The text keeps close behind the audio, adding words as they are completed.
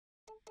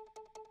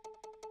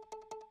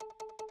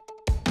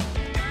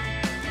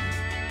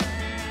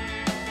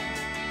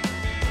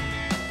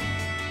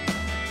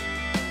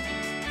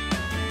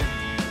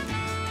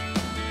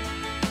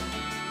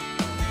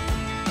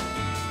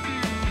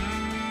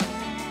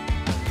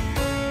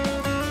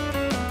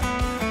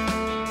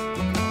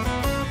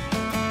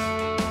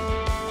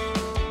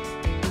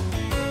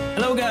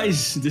Hello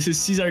guys, this is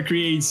Caesar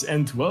Creates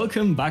and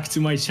welcome back to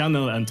my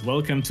channel and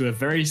welcome to a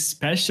very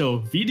special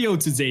video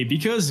today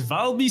because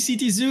Valby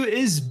City Zoo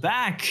is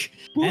back.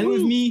 Woo-hoo! And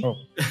with me,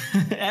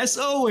 as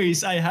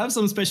always, I have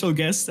some special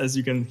guests as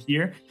you can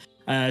hear.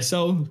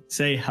 So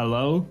say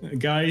hello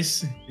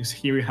guys.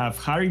 Here we have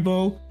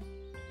Haribo.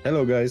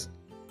 Hello guys.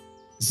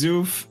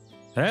 ZooF.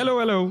 Hello,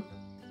 hello.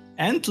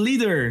 And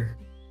LideR.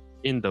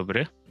 Dzień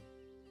dobry.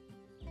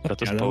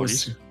 That was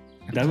Polish.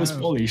 That was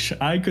Polish.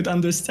 I could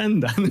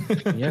understand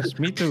that. Yes,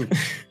 me too.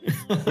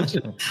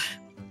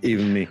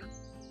 Even me.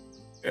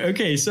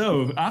 Okay,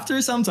 so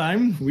after some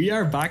time, we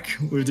are back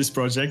with this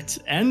project,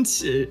 and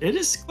it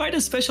is quite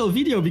a special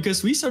video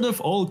because we sort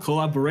of all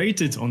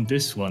collaborated on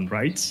this one,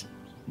 right?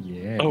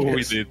 Yeah. Oh,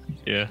 we did.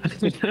 Yeah.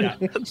 Yeah.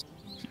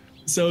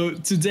 So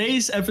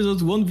today's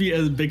episode won't be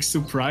a big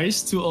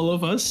surprise to all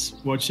of us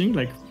watching,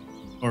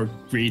 or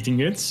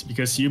creating it,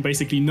 because you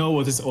basically know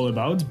what it's all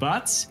about,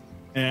 but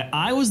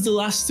I was the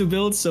last to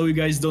build, so you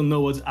guys don't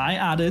know what I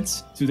added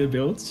to the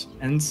build,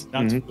 and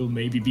that will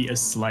maybe be a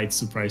slight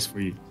surprise for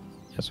you.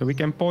 Yeah, so we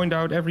can point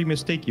out every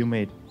mistake you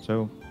made.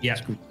 So yeah,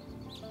 that's good.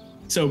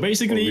 So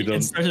basically,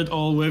 it started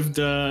all with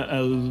the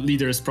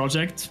LideR's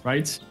project,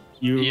 right?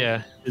 You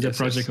did the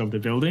project of the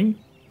building.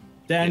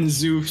 Then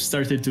ZooF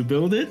started to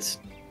build it.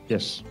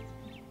 Yes.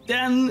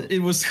 Then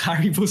it was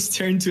Haribo's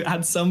turn to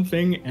add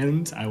something,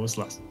 and I was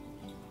last.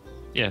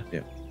 Yeah.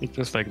 It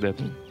was like that.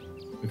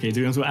 Okay,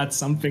 do you want to add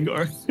something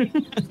or?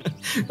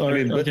 I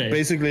mean,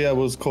 basically, I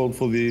was called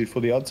for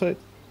the outside,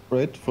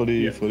 right? For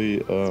the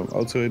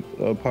outside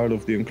part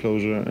of the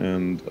enclosure,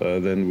 and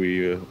then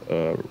we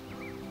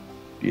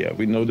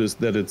noticed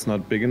that it's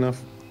not big enough,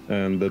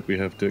 and that we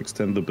have to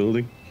extend the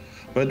building.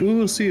 But we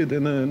will see it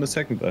in a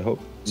second, I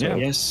hope. So. Yeah.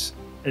 Yes.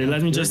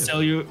 Let me just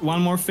tell you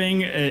one more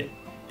thing.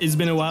 It's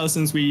been a while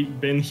since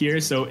we've been here,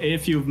 so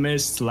if you've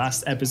missed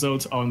last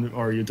episode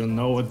or you don't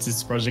know what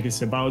this project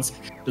is about,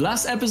 the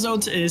last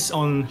episode is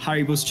on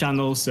Haribo's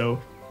channel, so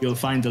you'll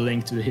find the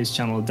link to his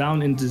channel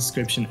down in the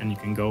description and you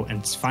can go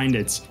and find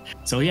it.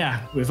 So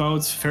yeah,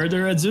 without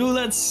further ado,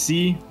 let's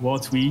see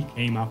what we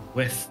came up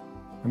with.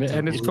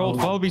 And it's called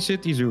Valby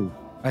City Zoo.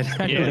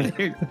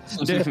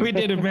 We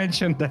didn't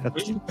mention that.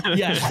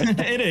 Yeah,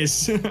 it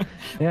is.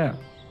 Yeah.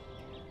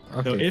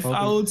 Okay, so if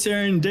I'll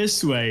turn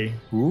this way,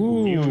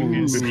 you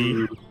can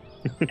see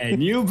a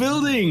new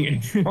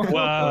building.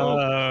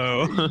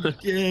 Wow!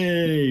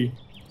 Yay!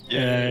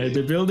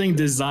 The building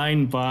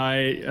designed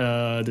by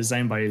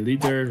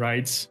LideR,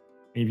 right?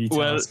 Maybe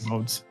tell us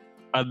about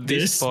at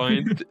this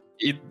point,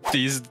 it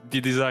is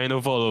the design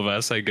of all of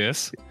us, I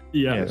guess.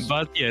 Yeah. Yes.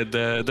 But yeah,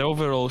 the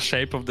overall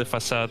shape of the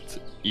facade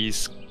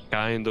is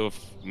kind of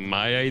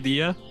my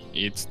idea.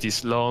 It's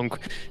this long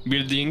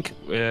building,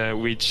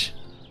 which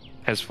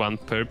has one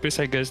purpose,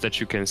 I guess,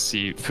 that you can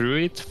see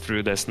through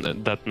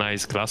that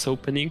nice glass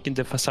opening in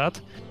the facade,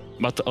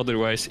 but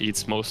otherwise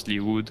it's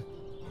mostly wood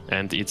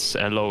and it's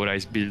a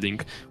low-rise building.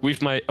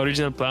 With my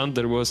original plan,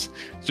 there was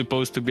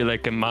supposed to be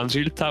like a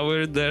mandrill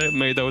tower there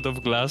made out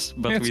of glass,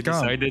 but we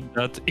decided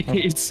that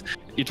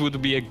it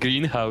would be a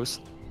greenhouse.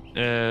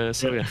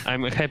 So yeah,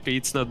 I'm happy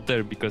it's not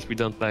there because we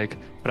don't like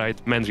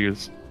bright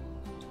mandrills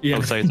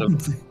outside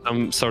of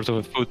some sort of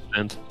a food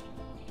stand.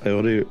 I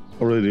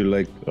already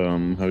like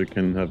how you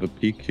can have a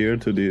peek here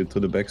to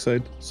the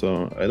backside.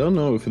 So I don't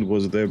know if it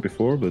was there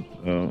before, but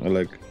I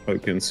like how you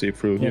can see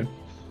through here.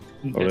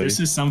 This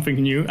is something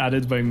new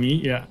added by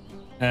me. Yeah.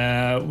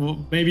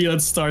 Well, maybe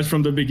let's start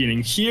from the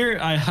beginning. Here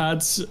I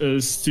had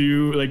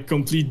to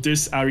complete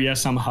this area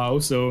somehow.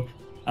 So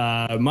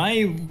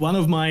one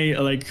of my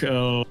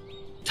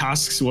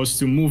tasks was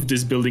to move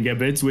this building a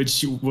bit,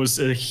 which was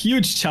a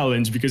huge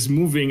challenge because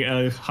moving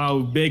how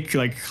big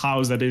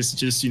house that is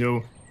just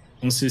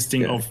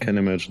consisting of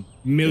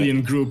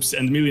million groups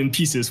and million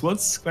pieces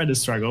was quite a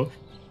struggle.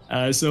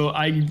 So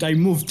I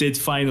moved it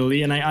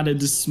finally, and I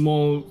added this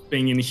small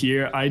thing in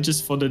here. I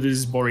just thought that this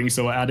is boring,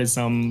 so I added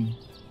some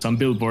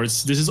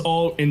billboards. This is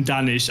all in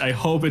Danish. I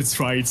hope it's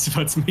right,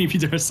 but maybe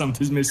there are some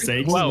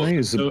mistakes. Wow,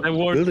 nice. so the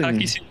word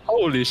tak is in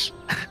Polish.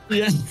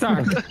 Yes,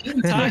 tak.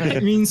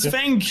 Tak means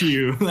thank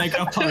you,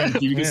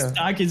 apparently, because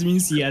tak it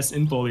means yes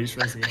in Polish.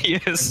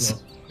 Yes.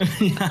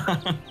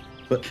 Yeah.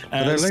 But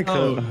I like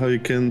how you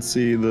can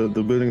see the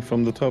building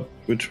from the top,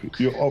 which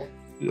you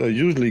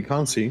usually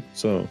can't see.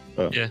 So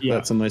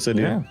that's a nice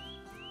idea.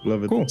 Yeah.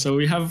 Love it. Cool. So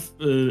we have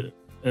a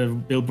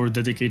billboard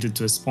dedicated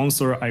to a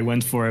sponsor. I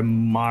went for a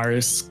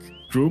Mars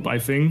group, I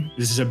think.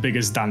 This is the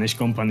biggest Danish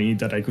company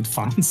that I could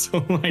find,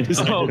 so I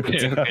decided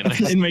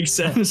it makes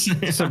sense.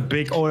 It's a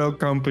big oil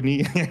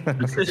company.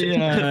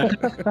 Yeah.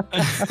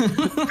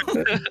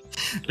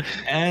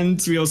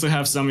 And we also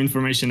have some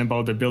information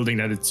about the building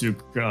that it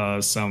took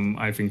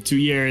I think 2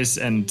 years,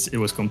 and it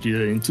was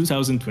completed in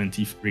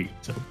 2023.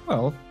 So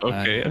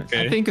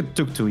I think it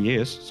took 2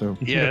 years. So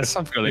yeah,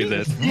 something like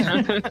that.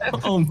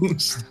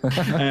 Almost.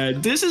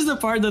 This is the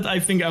part that I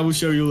think I will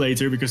show you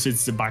later because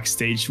it's the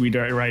backstage. We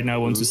right now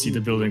want to see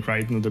the building,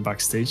 right? Not the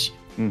backstage.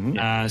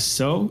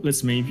 So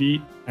let's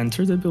maybe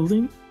enter the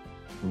building.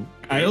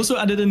 I also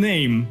added a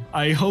name.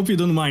 I hope you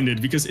don't mind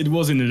it because it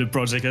wasn't in the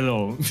project at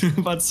all.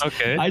 But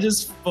Okay. I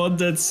just thought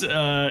that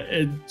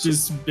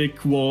this big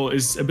wall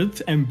is a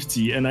bit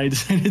empty, and I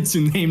decided to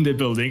name the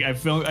building.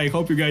 I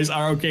hope you guys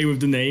are okay with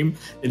the name.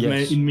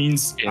 It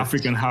means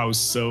African house,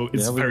 so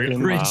it's very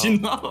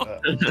original.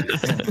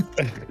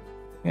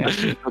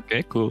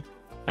 Okay, cool.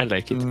 I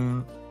like it.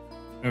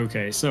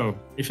 Okay, so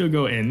if you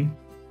go in,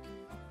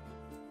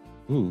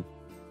 Ooh.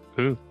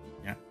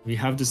 yeah, we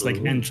have this like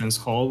entrance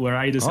hall where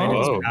I decided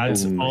to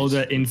add all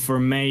the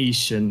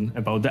information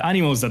about the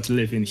animals that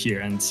live in here.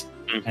 And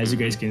as you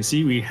guys can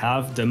see, we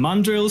have the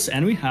mandrills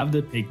and we have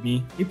the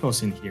pygmy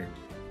hippos in here.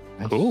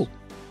 Cool.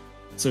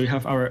 So we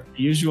have our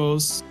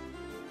usuals.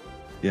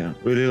 Yeah,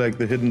 really like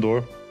the hidden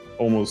door.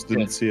 Almost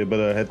didn't see it, but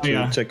I had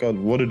to check out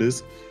what it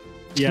is.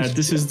 Yeah,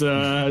 this is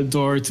the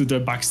door to the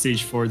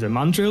backstage for the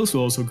mandrills.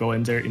 We'll also go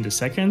in there in a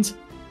second.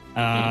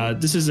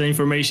 This is the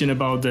information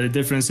about the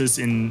differences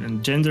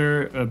in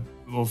gender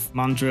of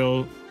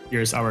mandrill.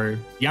 Here's our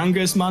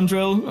youngest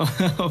mandrill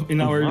in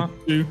our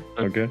zoo.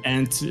 Okay.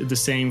 And the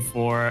same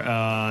for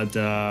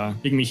the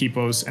pygmy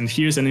hippos. And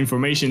here's an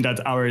information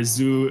that our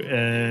zoo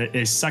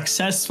is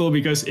successful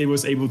because it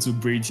was able to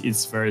breed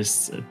its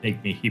first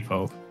pygmy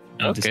hippo.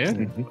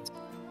 Okay.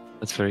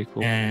 That's very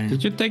cool.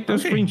 Did you take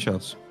those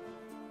screenshots?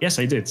 Yes,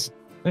 I did.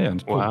 Yeah.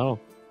 Cool. Wow.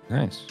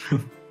 Nice.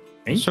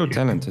 Thank So you.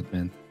 talented,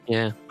 man.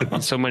 Yeah.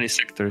 In so many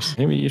sectors.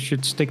 Maybe you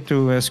should stick to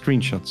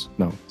screenshots.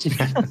 No.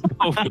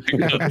 Oh my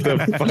God.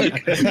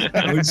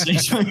 I will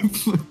change my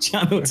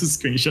channel to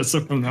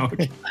screenshots from now.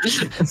 Okay.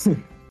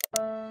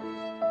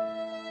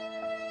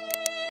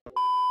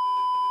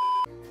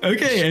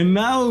 Okay, and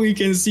now we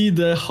can see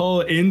the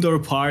whole indoor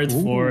part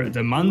for the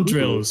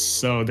mandrills.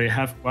 So they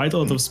have quite a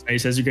lot of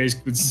space. As you guys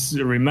could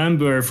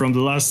remember from the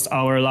last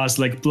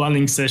like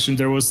planning session,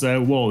 there was a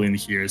wall in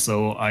here.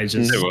 So I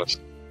just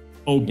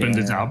opened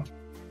it up.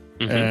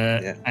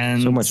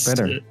 And So much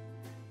better.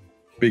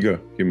 Bigger,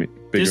 you mean?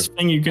 Bigger. This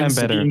thing you can And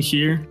see better. in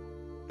here.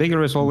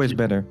 Bigger is always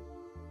better.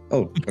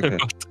 Oh, okay.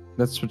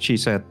 That's what she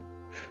said.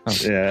 Oh.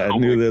 Yeah, I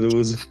knew that it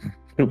was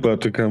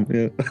about to come.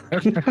 Yeah.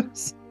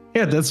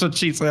 Yeah, that's what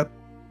she said.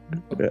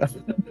 Yeah.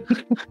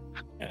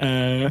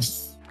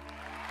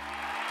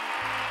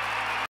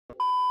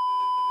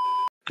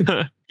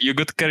 You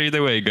got carried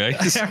away,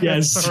 guys.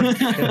 Yes.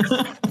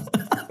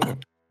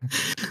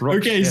 Rocks,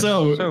 Okay, yes.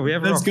 so we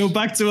have let's rocks. go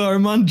back to our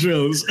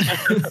mandrills.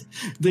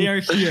 They are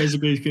here, as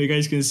you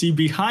guys can see.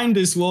 Behind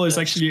this wall is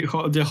actually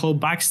the whole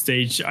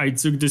backstage. I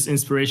took this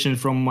inspiration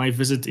from my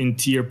visit in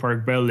Deer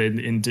Park,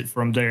 Berlin,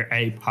 from their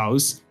ape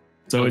house.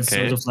 So it's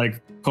sort of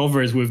like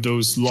covered with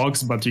those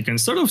logs, but you can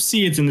sort of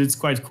see it, and it's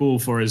quite cool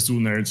for a zoo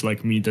nerd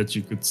like me that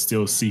you could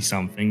still see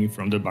something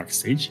from the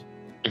backstage.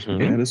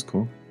 Yeah, that's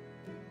cool.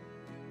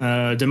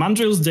 The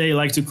mandrills, they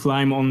like to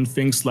climb on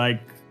things like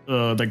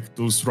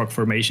those rock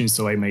formations,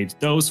 so I made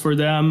those for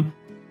them.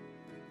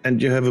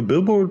 And you have a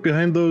billboard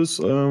behind those?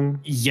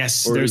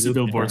 Yes, Or there's is a it-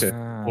 billboard.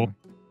 okay.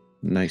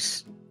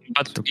 Nice.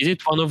 But is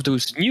it one of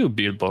those new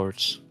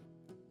billboards?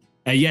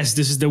 Yes,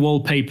 this is the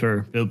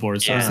wallpaper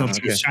billboard, so it's not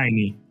too okay.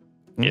 shiny.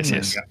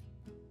 Yes.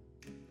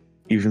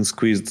 Even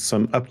squeezed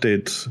some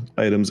update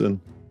items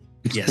in.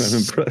 Yes. I'm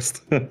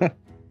impressed.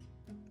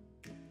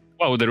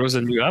 Wow, there was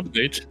a new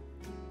update.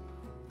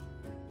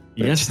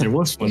 Yes, there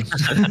was one.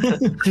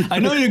 I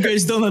know you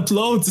guys don't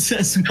upload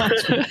as much,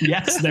 but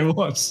yes, there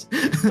was.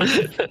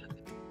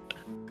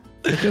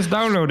 I just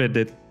downloaded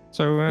it.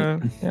 So,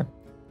 yeah.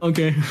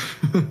 Okay.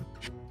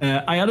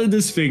 I added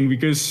this thing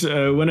because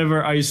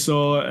whenever I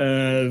saw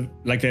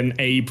like an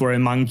ape or a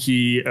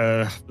monkey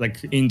like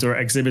indoor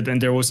exhibit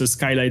and there was a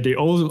skylight, they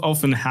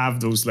often have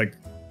those like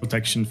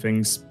protection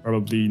things,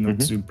 probably not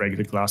to break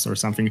the glass or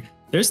something.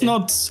 There's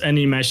not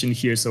any mesh in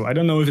here, so I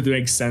don't know if it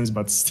makes sense,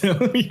 but still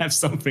we have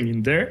something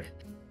in there.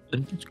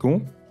 It's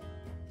cool.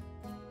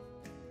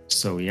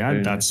 So yeah,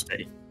 Very that's the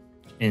Are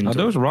indoor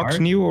those rocks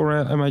part. new or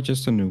am I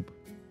just a noob?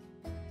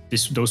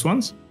 Those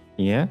ones?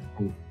 Yeah.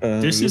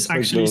 This is looks like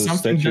actually those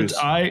something statues.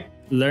 that I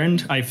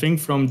learned, I think,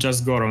 from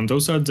Just Goron.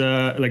 Those are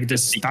the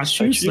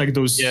statues, statue? like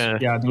those, Yeah.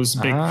 those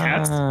big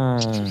cats.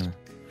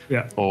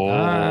 Yeah,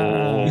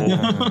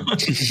 Oh.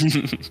 Nice.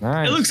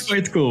 it looks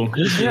quite cool.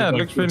 Yeah, it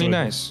looks really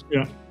nice.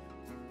 Yeah,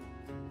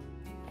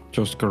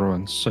 Just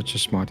Goron, such a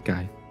smart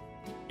guy.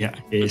 yeah,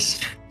 it is.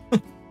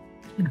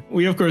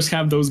 We of course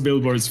have those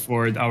billboards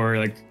for our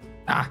like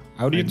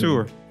Audio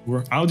tour.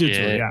 audio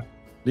tour. Yeah.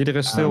 Yeah, LideR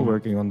is still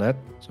working on that.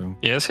 So,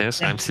 Yes,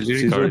 I'm still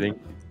Caesar? recording.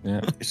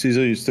 yeah.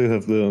 Caesar, you still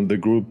have the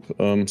group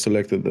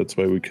selected. That's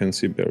why we can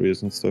see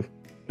barriers and stuff.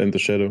 And the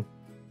shadow.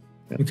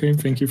 Okay,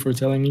 thank you for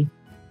telling me.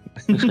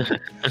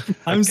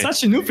 I'm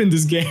such a noob in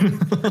this game.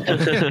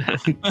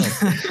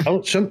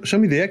 Oh, show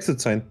me the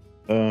exit sign.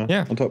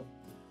 Yeah. On top.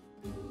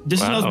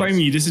 This is not Wow. by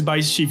me. This is by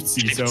Shift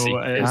C. So Shift C.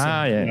 it's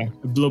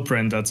a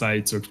blueprint that I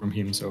took from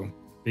him. So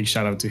big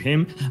shout out to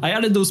him. I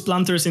added those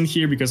planters in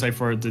here because I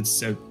thought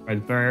it's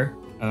quite rare.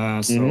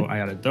 So I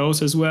added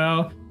those as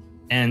well.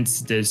 And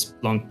this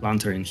long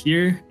planter in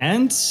here.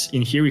 And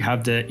in here we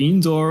have the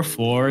indoor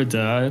for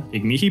the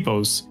pygmy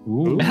hippos.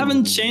 Ooh. I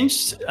haven't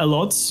changed a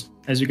lot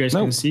as you guys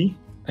No. can see.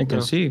 I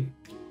can see.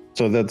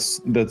 So that's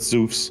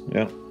ZooF's,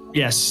 yeah.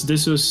 Yes,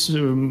 this was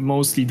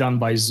mostly done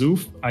by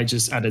ZooF. I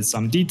just added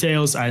some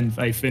details and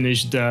I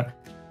finished the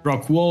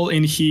rock wall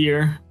in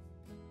here.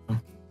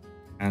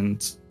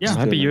 And yeah, I'm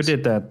happy you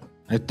did that.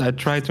 I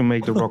tried to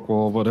make the rock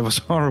wall, but it was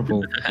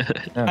horrible.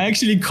 Yeah. I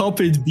actually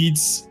copied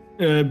bits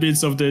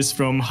of this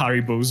from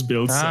Haribo's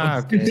build. Ah,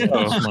 So. okay.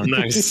 Oh,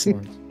 nice.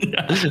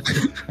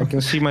 I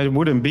can see my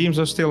wooden beams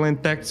are still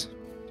intact.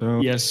 So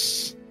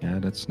Yes. yeah,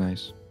 that's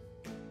nice.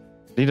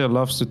 Leader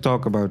loves to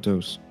talk about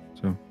those.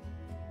 So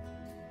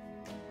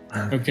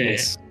Okay.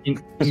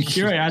 In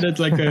here I added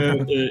like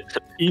a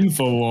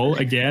info wall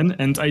again,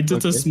 and I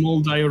did a small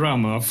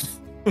diorama.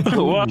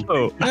 Wow.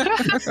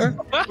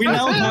 We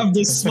now have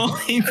this small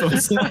info.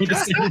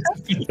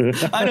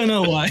 I don't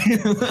know why.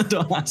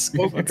 Don't ask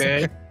me.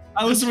 Okay.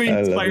 I was really I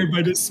love inspired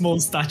by this small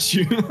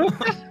statue.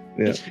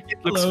 Yeah. It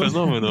looks Hello.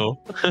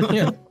 phenomenal.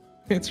 yeah,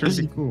 it's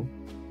really cool.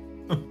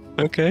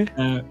 Okay.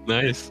 Uh,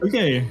 Nice.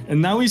 Okay, and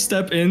now we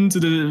step into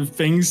the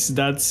things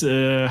that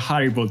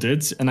Haribo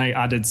did, and I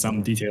added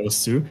some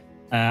details too.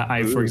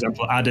 I, for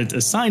example, added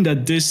a sign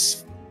that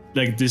this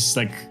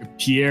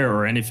pier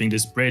or anything,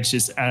 this bridge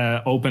is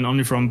open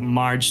only from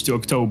March to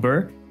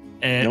October.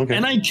 Okay.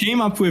 And I came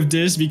up with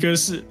this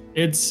because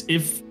it's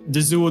if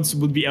the zoo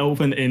would be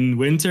open in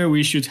winter,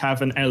 we should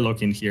have an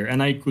airlock in here,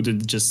 and I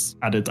couldn't just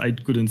add it. I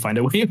couldn't find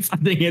a way of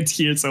adding it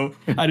here, so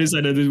I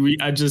decided that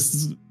I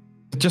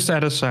just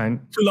add a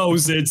sign.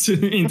 close it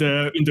in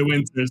the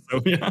winter.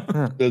 So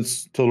yeah.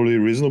 That's totally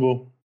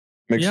reasonable.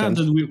 Makes sense.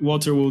 The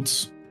water would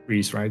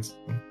freeze, right?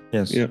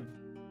 Yes. Yeah.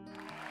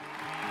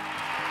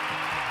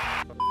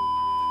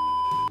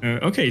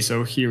 Okay,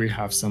 so here we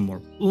have some more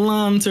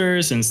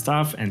planters and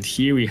stuff, and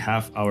here we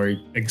have our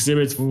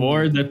exhibit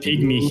for the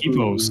pygmy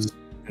hippos,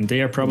 and they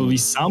are probably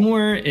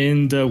somewhere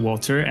in the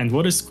water. And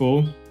what is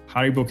cool,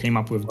 Haribo came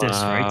up with this,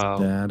 right?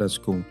 Wow. Yeah, that's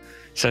cool.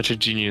 Such a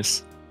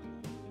genius.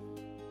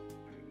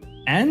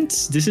 And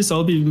this is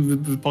all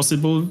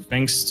possible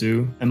thanks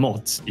to a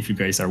mod, if you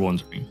guys are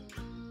wondering.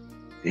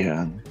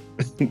 Yeah.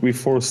 We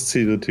forced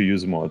Cedar to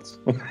use mods.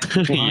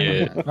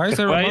 Yeah. Why is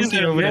there Why a is monkey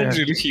there a over there?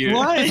 mandrill here?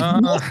 Why?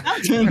 What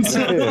happened?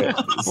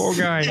 Poor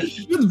guy.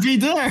 Should be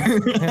there.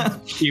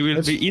 He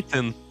will be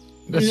eaten.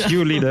 That's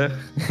you, leader.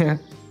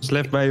 It's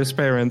left by his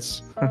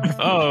parents.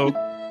 Oh.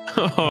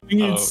 I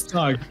think it's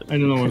stuck. I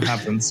don't know what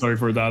happened. Sorry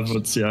for that,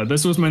 but yeah,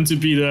 this was meant to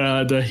be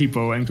the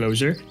hippo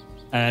enclosure.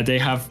 They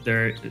have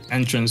their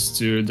entrance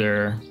to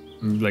their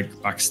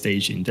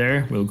backstage in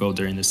there. We'll go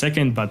there in a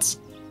second, but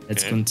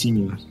let's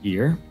continue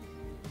here.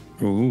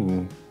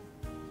 Ooh.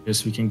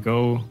 Because we can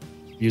go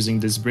using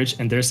this bridge,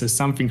 and there's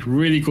something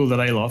really cool that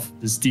I love.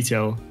 This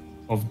detail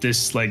of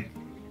this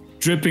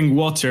dripping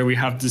water. We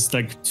have this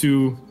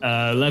two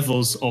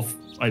levels of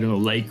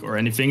lake or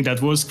anything that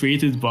was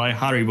created by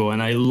Haribo,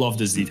 and I love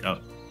this detail.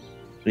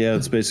 Yeah,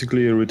 it's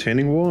basically a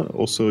retaining wall.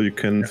 Also, you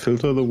can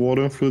filter the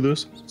water through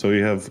this. So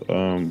you have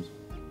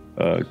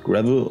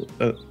gravel.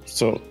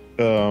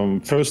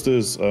 First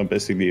is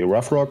basically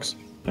rough rocks,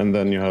 and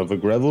then you have a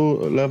gravel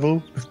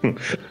level,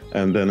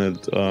 and then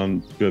it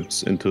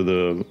drips into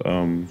the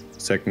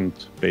second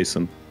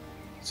basin.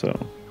 So,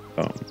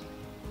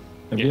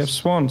 We have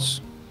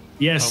swans.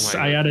 Yes, Oh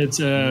my I God. added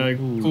a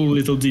cool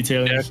little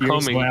detail They're in here.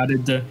 coming. So I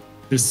added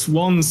the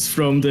swans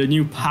from the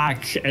new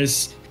pack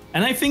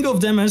and I think of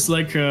them as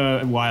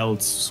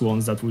wild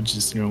swans that would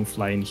just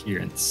fly in here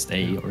and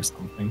stay or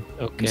something.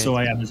 Okay. And so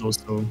I added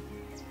also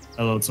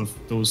a lot of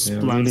those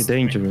They're plants. really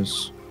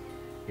dangerous.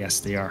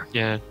 Yes, they are.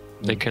 Yeah,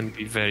 they can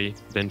be very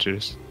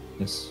dangerous.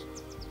 Yes.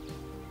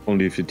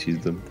 only if you tease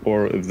them,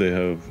 or if they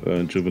have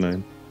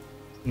juvenile.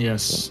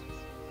 Yes.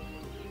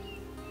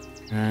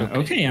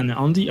 Okay, and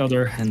on the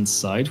other hand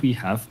side, we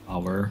have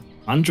our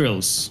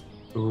mandrills.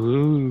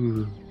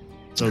 Ooh.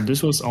 So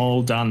this was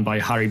all done by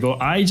Haribo.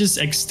 I just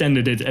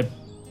extended it.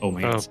 Oh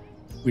my god,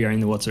 we are in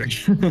the water.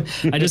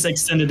 I just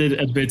extended it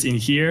a bit in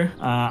here.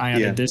 I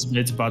added this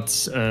bit,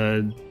 but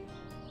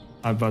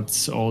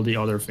all the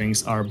other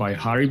things are by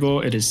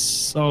Haribo. It is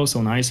so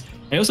nice.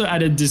 I also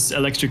added this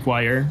electric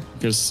wire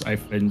because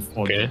I've been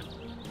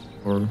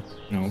for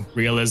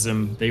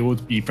realism. They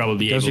would be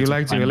probably Because able you to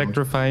like to climb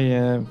electrify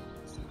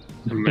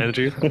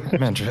Mandrill.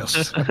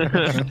 mandrills.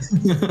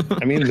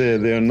 I mean,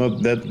 they are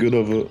not that good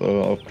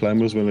of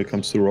climbers when it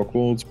comes to rock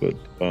walls, but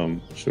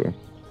sure.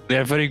 They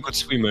are very good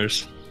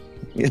swimmers.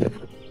 Yeah.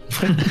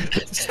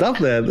 Stop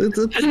that!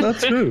 It's not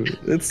true.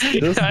 It's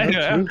just not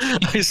true.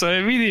 I saw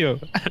a video.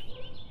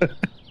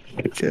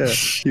 Yeah,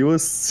 he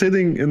was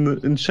sitting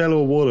in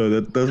shallow water.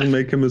 That doesn't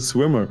make him a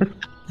swimmer.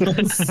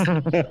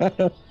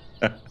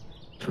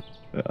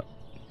 Yeah.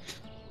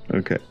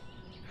 Okay.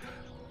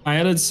 I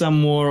added some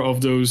more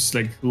of those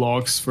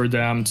logs for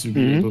them to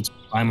be able to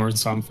climb or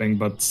something,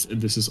 but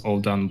this is all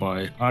done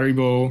by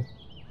Haribo.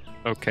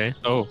 Okay.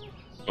 Oh,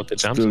 what a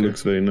jump! Still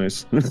looks very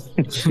nice.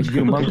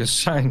 Humongous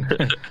sign.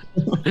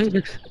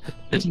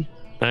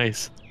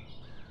 Nice.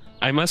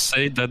 I must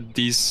say that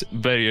this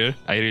barrier,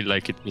 I really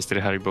like it, Mr.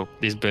 Haribo.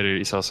 This barrier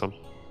is awesome.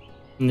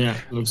 Yeah,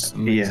 looks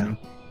amazing.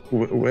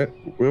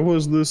 Where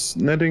was this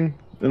netting?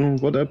 in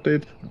what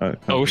update? I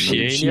can't remember.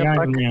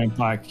 Oceania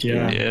Pack,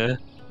 Yeah.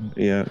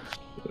 Yeah.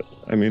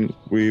 I mean,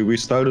 we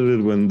started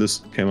it when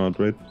this came out,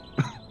 right?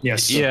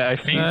 Yes. Yeah, I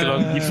think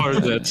long before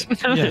that.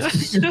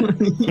 Yes.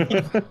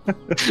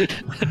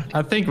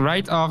 I think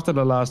right after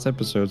the last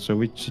episode, so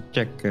we should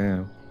check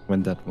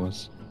when that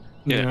was.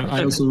 Yeah,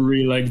 I also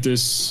really like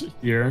this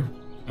here.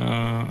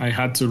 I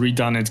had to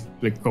redone it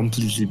like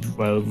completely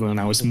when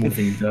I was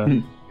moving.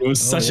 It was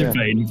such a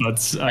pain,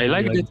 but I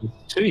like really the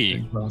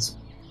tree.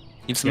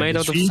 It's made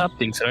out of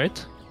saplings,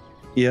 right?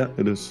 Yeah,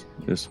 it is.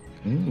 Yes.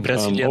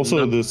 Brazilian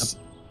Also, nut.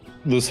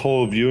 this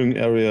whole viewing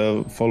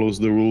area follows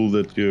the rule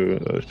that you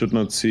should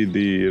not see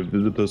the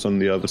visitors on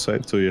the other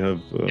side. So you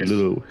have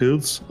little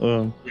hills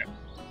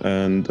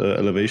and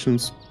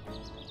elevations,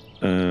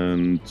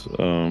 and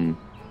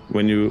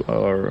when you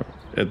are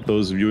at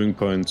those viewing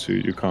points,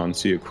 you can't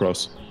see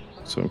across.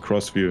 So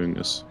cross viewing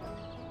is.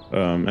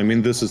 I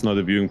mean, this is not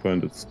a viewing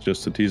point; it's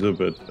just a teaser.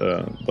 But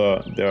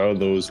there are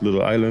those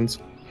little islands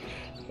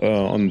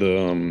on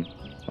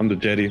the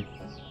jetty,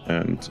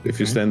 and if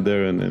you stand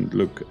there and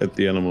look at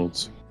the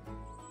animals,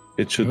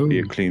 it should be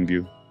a clean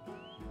view.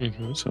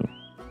 So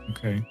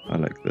I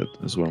like that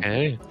as well.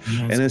 Okay.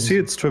 And I see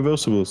it's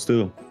traversable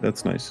still.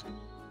 That's nice.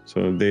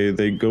 So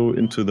they go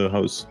into the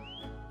house.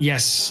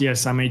 Yes,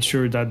 I made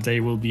sure that they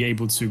will be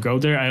able to go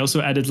there. I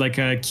also added like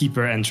a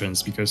keeper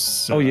entrance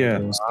because. Yeah.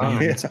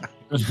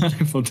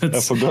 I forgot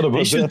about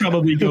they should that.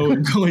 probably go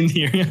in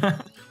here.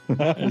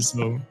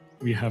 So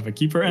we have a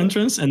keeper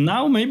entrance, and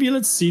now maybe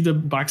let's see the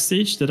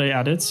backstage that I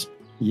added.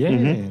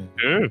 Yeah.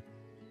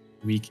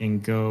 We can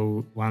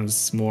go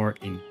once more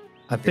in.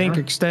 I think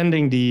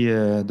extending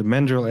the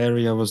mandrill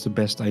area was the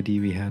best idea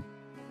we had.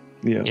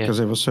 Yeah. Because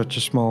it was such a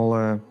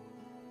small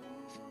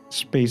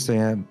space they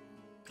had.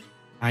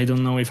 I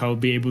don't know if I'll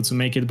be able to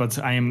make it, but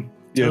I am.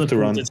 You have to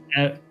run. You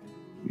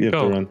have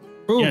to run.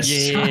 Yes,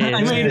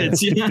 I made it.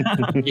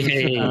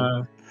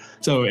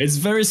 So it's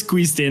very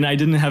squeezed in. I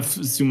didn't have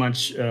too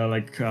much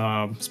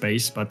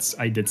space, but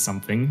I did some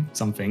things.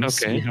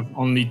 Okay. We have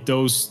only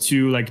those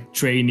two like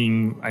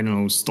training, I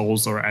don't know,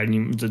 stalls or any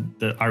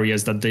the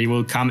areas that they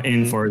will come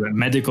in for the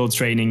medical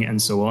training and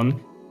so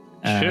on.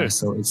 Sure.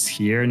 So it's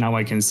here. Now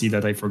I can see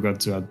that I forgot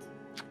to add.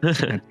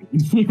 That's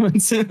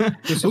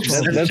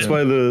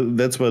why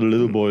the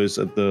little boys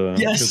at the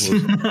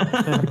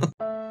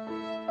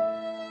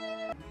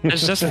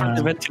It's just for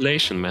the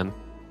ventilation, man.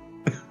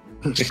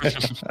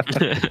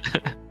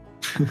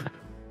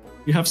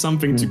 You have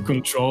something to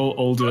control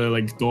all the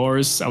like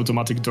doors,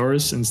 automatic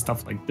doors and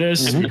stuff like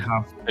this. We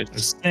have a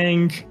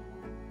sink.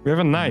 We have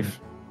a knife.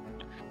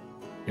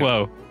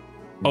 Wow.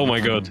 Oh my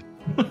god.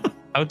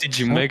 How did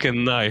you make a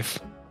knife?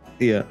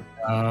 Yeah.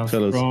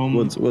 Tell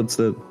us, what's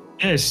that?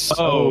 Yes.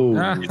 Oh,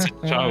 it's a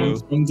trowel.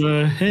 From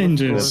the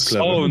hinges.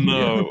 Oh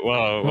no.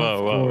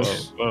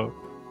 Wow.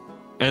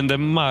 And the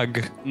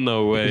mug.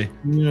 No way.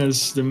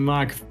 Yes, the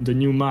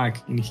new mug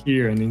in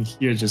here and in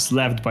here just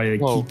left by a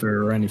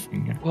keeper or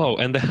anything. Yeah. Whoa,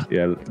 and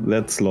the...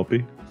 that's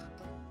sloppy.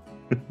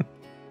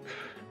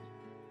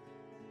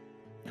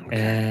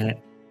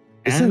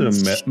 Is it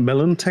a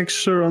melon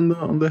texture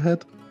on the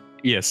head?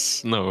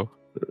 Yes, no.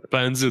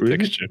 Banzu Really?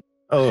 texture.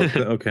 Oh,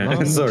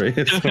 okay. Sorry.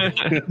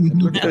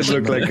 It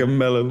looked like a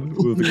melon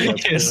with a cap.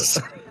 Yes.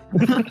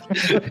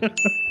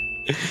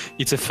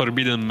 It's a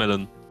forbidden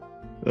melon.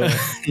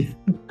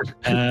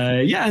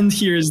 And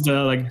here's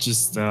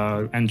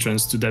the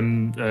entrance to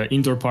the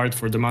indoor part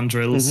for the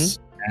mandrills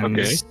and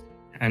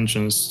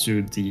entrance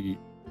to the.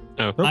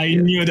 Oh. I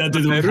knew that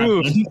it would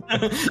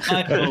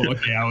happen.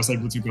 Okay, I was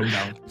able to go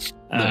down.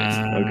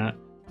 Nice. You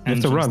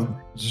have to run.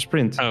 It's a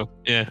sprint. Oh,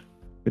 yeah.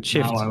 With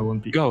shift. Now I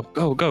won't be. Go.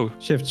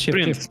 Shift.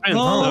 Sprint.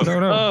 No,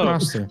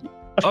 faster.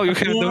 Oh, you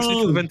have those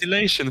little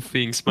ventilation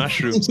things,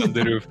 mushrooms on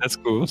the roof. That's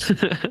cool.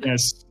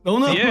 Yes. Oh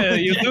no. Yeah,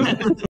 you do.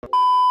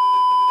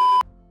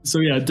 So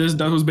yeah,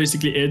 that was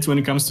basically it when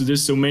it comes to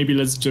this. So maybe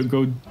let's just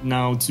go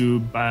now to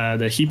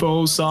the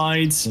hippo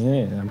side.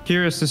 Yeah, I'm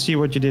curious to see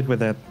what you did with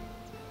that.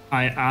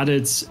 I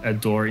added a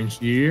door in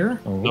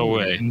here. Oh. No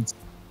way. And,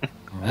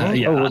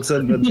 what's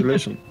that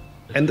ventilation?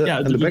 And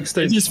the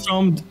backstage. This is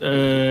from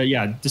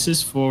this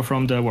is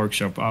from the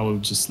workshop. I will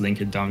just link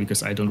it down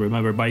because I don't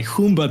remember by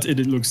whom, but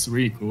it looks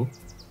really cool.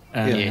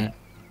 And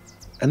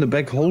the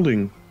back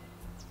holding.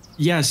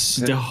 Yes,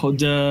 the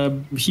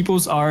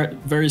hippos are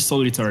very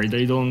solitary.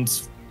 They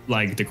don't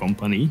like the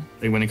company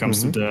when it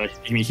comes to the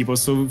pygmy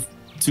hippos. So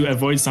to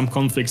avoid some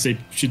conflicts, they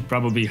should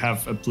probably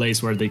have a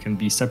place where they can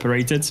be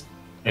separated.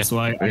 That's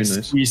why I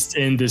squeezed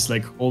in this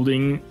like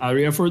holding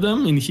area for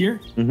them in here.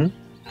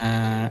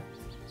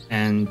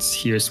 And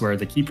here's where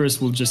the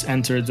keepers will just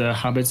enter the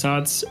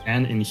habitats.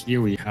 And in here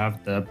we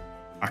have the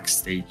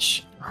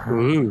backstage.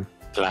 Ooh,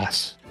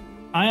 glass.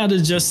 I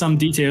added just some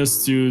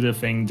details to the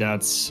thing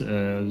that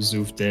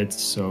ZooF did.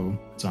 So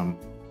some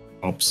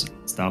props,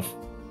 stuff,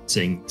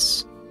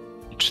 things.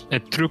 A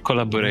true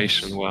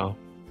collaboration, wow.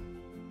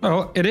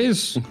 Well, it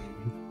is.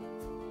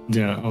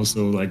 Yeah,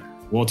 also like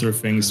water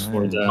things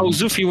for the... Oh,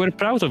 ZooF, you were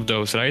proud of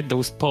those, right?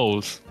 Those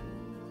poles.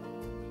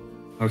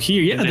 Oh,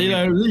 here, yeah, they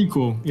are really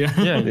cool. Yeah.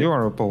 Yeah, you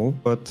are a pole,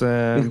 but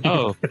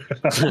Oh,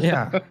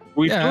 yeah,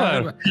 we yeah,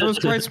 are. that was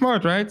quite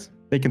smart, right?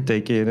 They can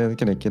take it and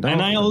can take it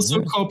And out. I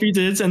also copied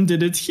it and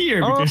did it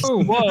here. Oh, Because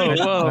Whoa, whoa,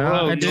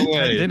 whoa! I, No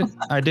way.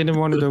 didn't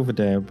want it over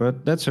there,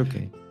 but that's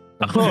okay.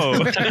 Oh,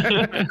 No,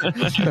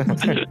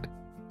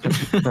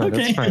 Okay.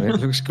 that's fine. It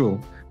looks cool.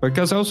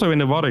 Because also in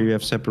the water you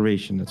have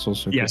separation. That's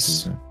also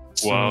Yes. good.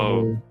 So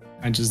Wow.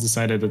 I just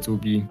decided that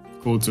would be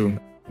cool to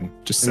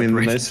just I mean,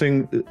 the separate. nice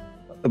thing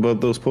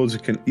about those poles, you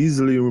can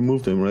easily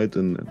remove them, right,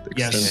 and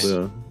extend Yes.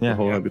 the Yeah.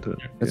 whole Yeah. habitat.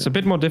 It's a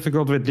bit more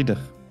difficult with LideR.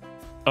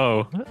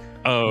 oh,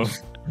 oh!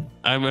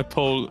 I'm a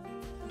pole.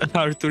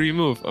 Hard to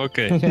remove.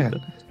 Okay. Yeah.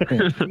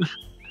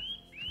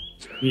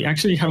 We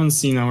actually haven't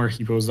seen our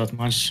hippos that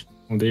much.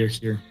 Oh, they're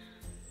here.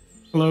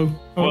 Hello.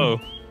 Oh, Whoa.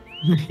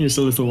 here's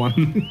a little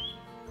one.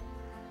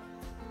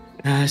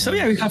 So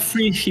yeah, we have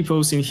 3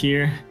 hippos in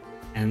here,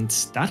 and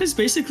that is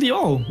basically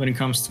all when it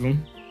comes to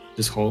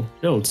this whole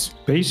build.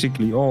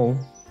 Basically all.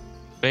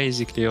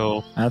 Basically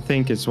all. I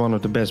think it's one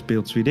of the best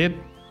builds we did.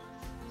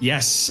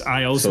 Yes,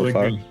 I also So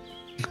far. agree.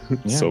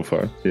 Yeah. So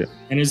far, yeah.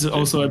 And it's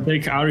also a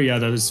big area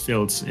that is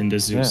filled in the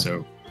zoo. Yeah.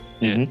 So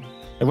Mhm.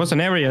 It was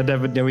an area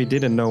that we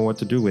didn't know what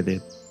to do with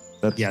it.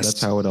 Yes.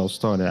 That's how it all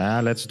started.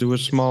 Let's do a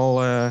small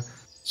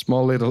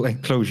little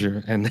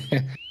enclosure, and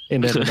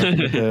in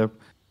that,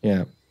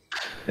 yeah.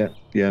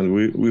 Yeah, and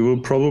we will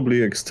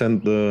probably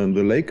extend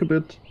the lake a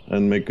bit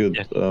and make it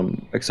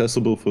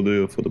accessible for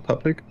the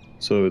public,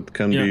 so it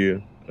can be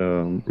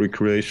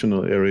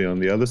recreational area on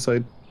the other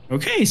side.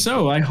 okay,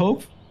 so I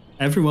hope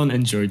everyone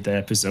enjoyed the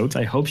episode.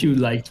 I hope you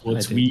liked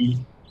what we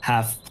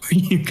have for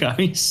you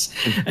guys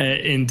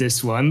in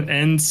this one.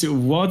 And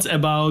what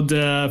about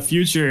the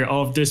future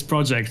of this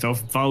project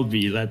of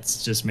Valby?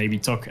 Let's just maybe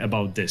talk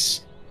about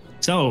this.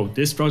 So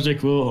this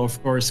project will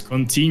of course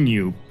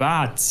continue,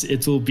 but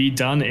it will be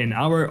done in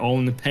our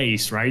own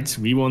pace, right?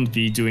 We won't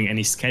be doing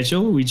any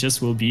schedule. We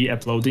just will be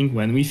uploading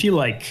when we feel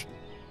like.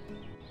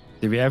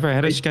 Did we ever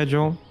had a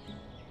schedule?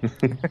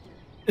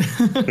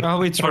 Oh,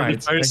 we For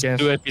tried. the first I guess.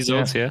 2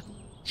 episodes, yeah.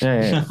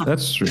 Yeah,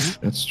 that's true.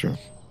 That's true.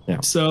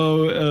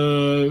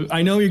 So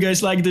I know you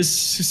guys like this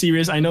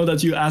series. I know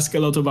that you ask a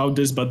lot about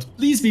this, but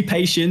please be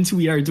patient.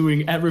 We are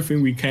doing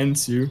everything we can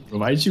to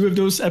provide you with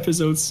those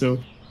episodes. So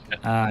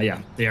yeah,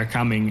 they are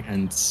coming,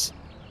 and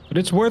But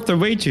it's worth the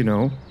wait, you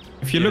know.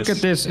 If you look Yes,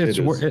 at this, it's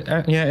it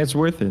is. it's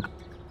worth it.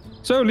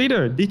 So,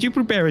 LideR, did you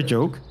prepare a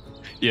joke?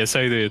 Yes,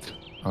 I did.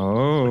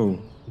 Oh,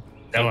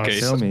 Okay,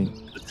 tell me.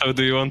 so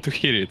do you want to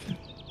hear it?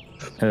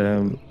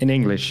 In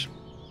English.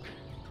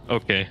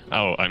 Okay.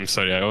 Oh, I'm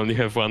sorry. I only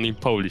have one in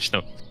Polish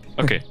now.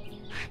 Okay.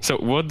 So,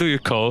 what do you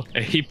call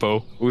a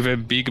hippo with a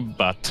big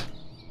butt?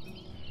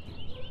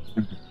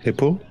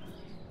 Hippo?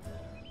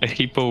 A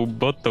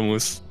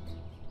hippopotamus.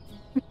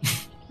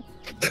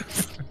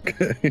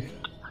 Okay.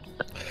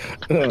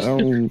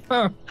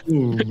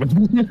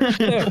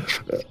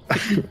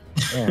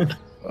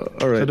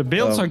 All right. So the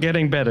builds are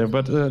getting better,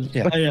 but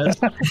yeah, yes.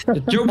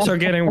 the jokes are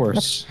getting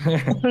worse.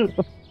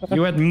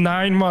 You had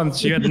 9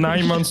 months. You had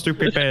 9 months to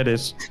prepare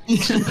this.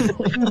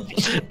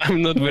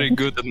 I'm not very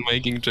good at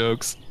making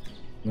jokes.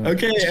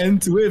 Okay,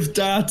 and with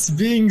that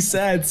being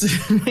said,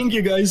 thank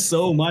you guys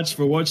so much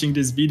for watching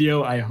this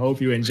video. I hope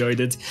you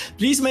enjoyed it.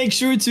 Please make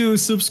sure to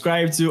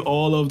subscribe to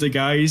all of the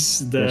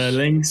guys. The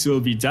links will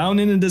be down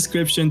in the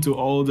description to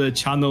all the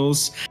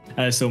channels.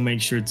 So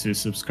make sure to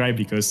subscribe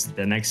because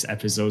the next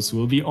episodes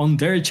will be on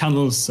their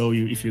channels. So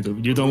if you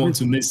don't want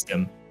to miss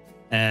them.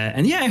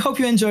 And yeah, I hope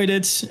you enjoyed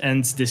it.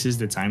 And this is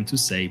the time to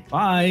say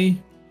bye.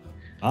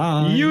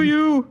 Bye.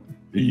 You.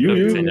 Do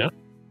widzenia.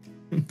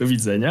 Do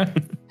widzenia.